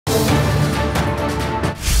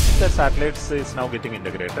that satellites is now getting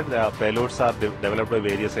integrated. The payloads are developed by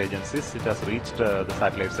various agencies. It has reached the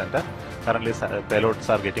satellite center. Currently, payloads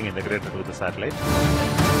are getting integrated with the satellite.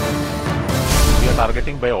 We are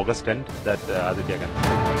targeting by August 10th that Aditya can.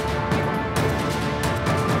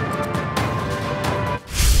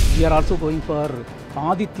 We are also going for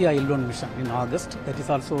Aditya-L1 mission in August. That is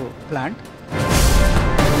also planned.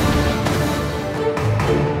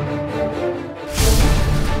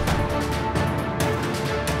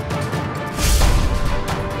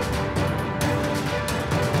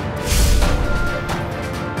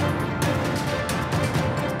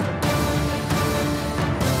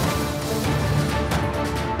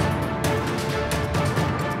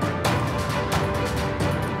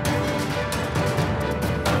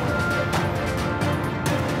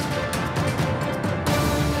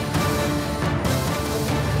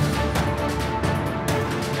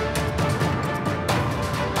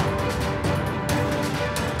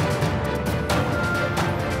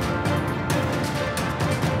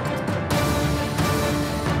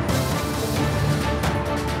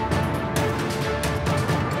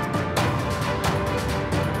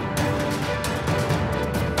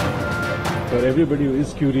 For everybody who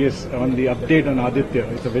is curious on the update on Aditya,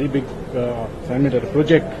 it's a very big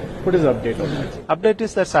project. What is the update on that? Update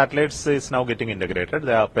is that satellites is now getting integrated.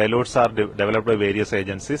 The payloads are developed by various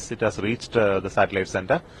agencies. It has reached the satellite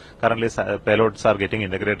center. Currently, payloads are getting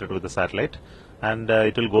integrated with the satellite, and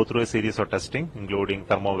it will go through a series of testing, including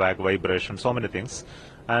thermovag, vibration, so many things.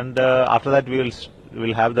 And after that, we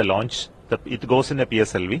will have the launch. It goes in a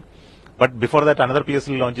PSLV, but before that, another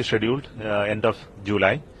PSLV launch is scheduled end of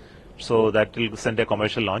July. So that will send a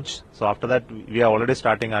commercial launch. So after that, we are already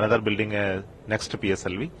starting another building a next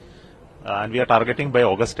PSLV, and we are targeting by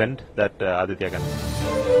August 10th that Aditya can.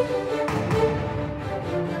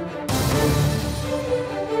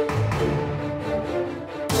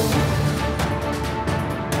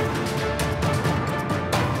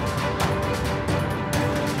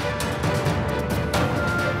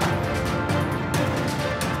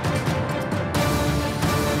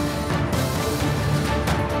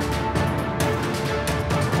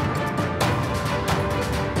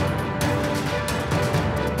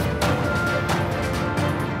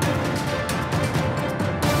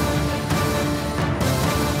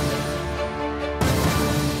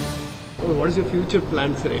 What is your future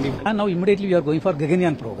plan, sir? And now immediately we are going for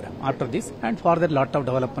Gaganyaan program after this, and for that lot of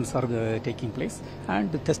developments are taking place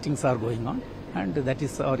and the testings are going on, and that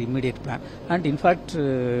is our immediate plan. And in fact,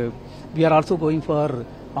 we are also going for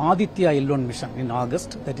Aditya-L1 mission in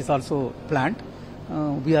August. That is also planned.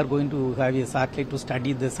 We are going to have a satellite to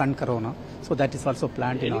study the sun corona, so that is also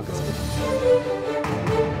planned in August.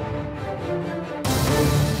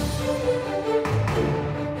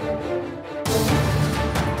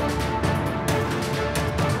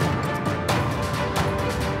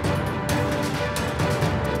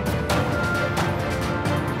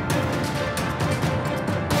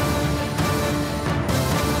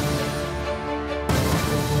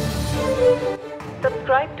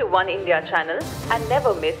 Subscribe to One India channel and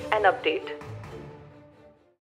never miss an update.